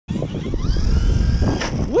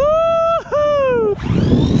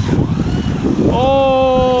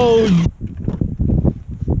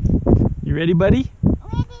ready, buddy?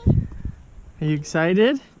 Ready. Are you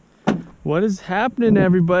excited? What is happening,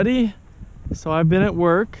 everybody? So I've been at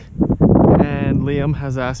work and Liam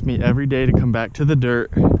has asked me every day to come back to the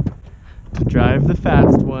dirt to drive the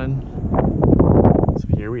fast one. So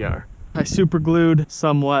here we are. I super glued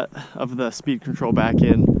somewhat of the speed control back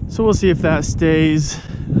in. So we'll see if that stays.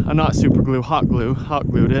 Not super glue, hot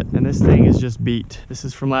glued it. And this thing is just beat. This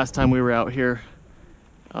is from last time we were out here.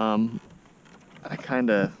 I kind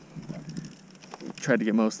of tried to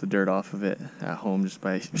get most of the dirt off of it at home just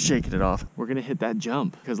by shaking it off. We're gonna hit that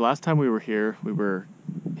jump because last time we were here, we were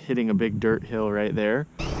hitting a big dirt hill right there.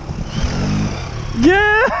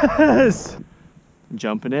 Yes!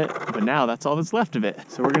 Jumping it, but now that's all that's left of it.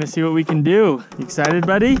 So we're gonna see what we can do. You excited,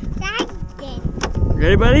 buddy? Excited.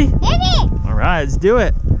 Ready, buddy? Ready. All right, let's do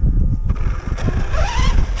it.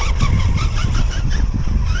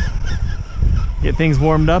 Get things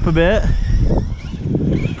warmed up a bit.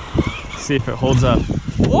 See if it holds up.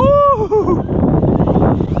 Woo!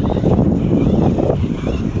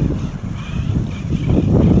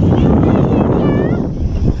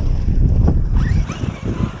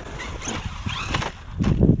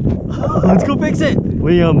 Let's go fix it.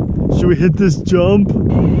 Liam, should we hit this jump?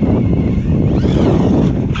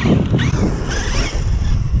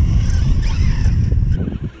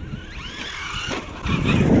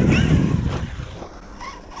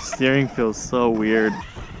 Steering feels so weird.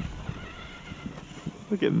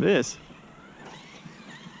 Look at this.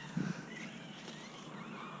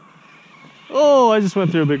 Oh, I just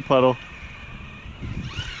went through a big puddle.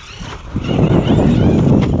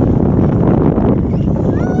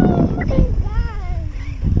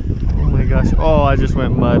 Oh my gosh. Oh, I just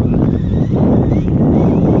went mud.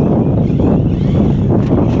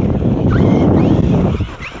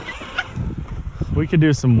 We could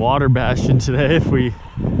do some water bashing today if we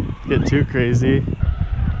get too crazy.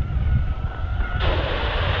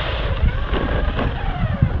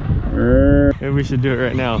 Maybe we should do it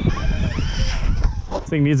right now. This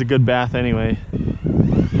thing needs a good bath anyway.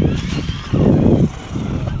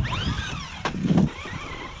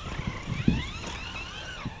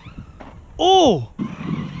 Oh!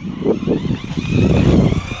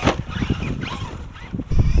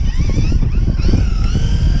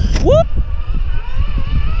 Whoop!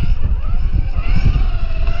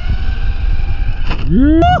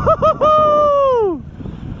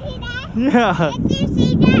 Yeah. Did you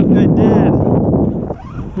see that? I did.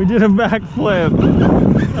 We did a backflip.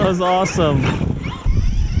 That was awesome.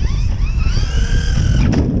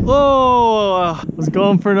 Oh, I was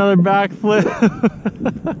going for another backflip.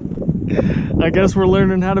 I guess we're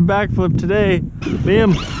learning how to backflip today.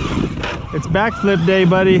 Liam, it's backflip day,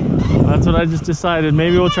 buddy. That's what I just decided.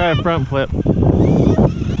 Maybe we'll try a front flip.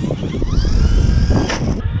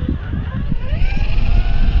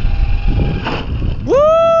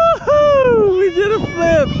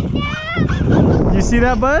 You see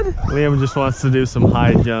that, bud? Liam just wants to do some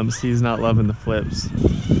high jumps. He's not loving the flips.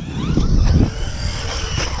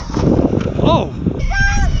 Oh!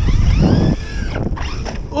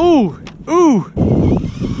 Ooh! Ooh!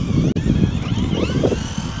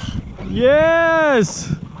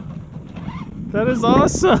 Yes! That is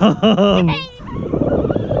awesome!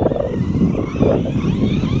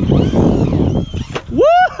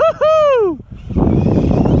 Woohoo!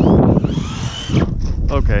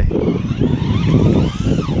 Okay.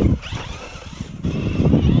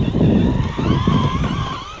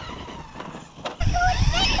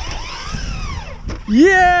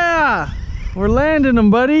 Yeah! We're landing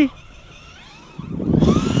them, buddy.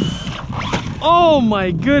 Oh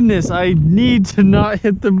my goodness, I need to not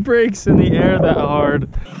hit the brakes in the air that hard.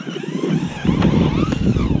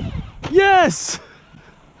 Yes!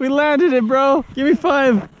 We landed it, bro. Give me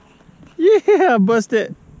 5. Yeah, bust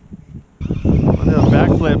it. I'll do a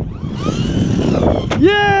backflip.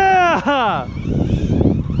 Yeah!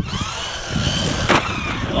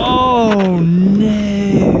 Oh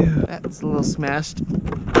no! That's a little smashed.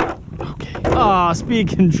 Okay. Oh, speed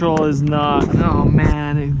control is not. Oh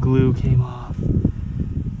man, glue came off.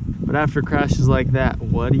 But after crashes like that,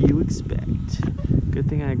 what do you expect? Good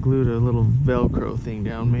thing I glued a little Velcro thing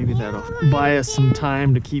down. Maybe that'll buy us some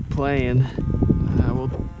time to keep playing. We'll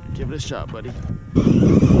give it a shot, buddy.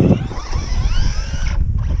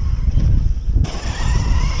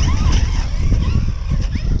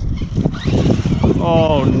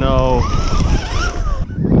 Oh no.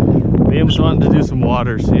 Liam's wanting to do some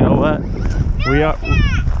water, so you know what?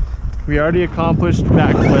 We already accomplished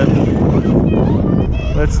backflip.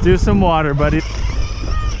 Let's do some water, buddy.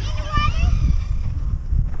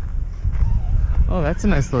 Oh, that's a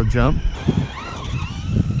nice little jump.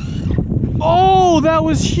 Oh, that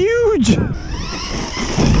was huge!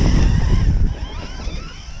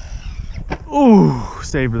 Ooh,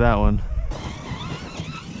 saved that one.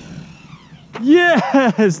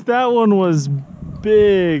 Yes, that one was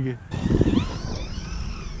big.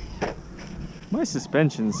 My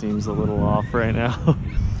suspension seems a little off right now.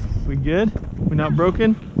 We good? We not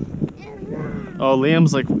broken? Oh,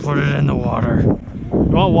 Liam's like, put it in the water. You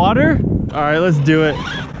want water? All right, let's do it.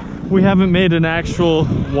 We haven't made an actual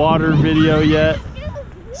water video yet,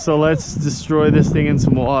 so let's destroy this thing in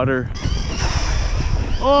some water.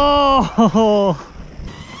 Oh!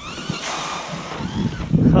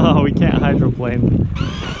 Oh, we can't hydroplane.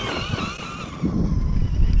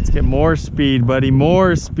 Let's get more speed, buddy,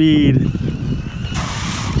 more speed.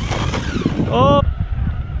 Oh!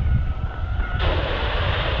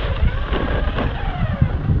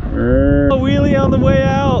 A wheelie on the way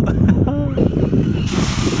out.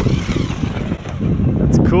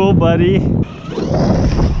 That's cool, buddy.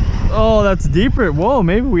 Oh, that's deeper. Whoa,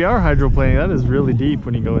 maybe we are hydroplaning. That is really deep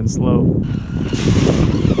when you go in slow.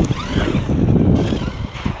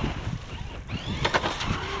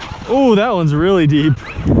 Oh, that one's really deep.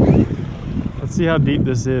 Let's see how deep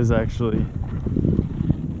this is actually.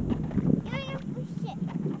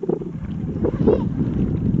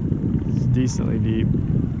 It's decently deep.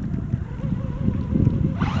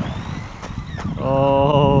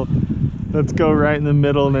 Oh, let's go right in the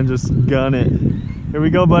middle and then just gun it. Here we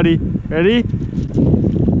go, buddy. Ready?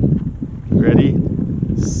 Ready,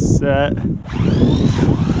 set.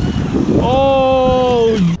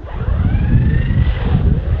 Oh!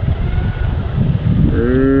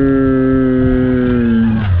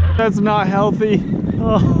 That's not healthy.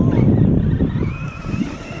 Oh.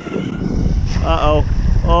 Uh-oh.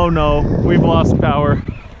 Oh no, we've lost power.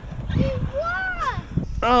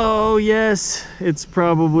 Oh yes, it's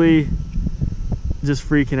probably just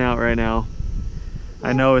freaking out right now.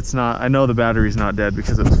 I know it's not, I know the battery's not dead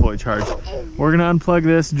because it was fully charged. We're gonna unplug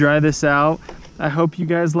this, dry this out. I hope you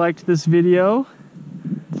guys liked this video.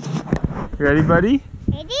 You ready, buddy?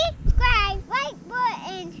 Ready? Subscribe, like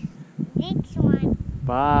button. Next one.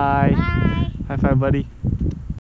 Bye. Bye. High five, buddy.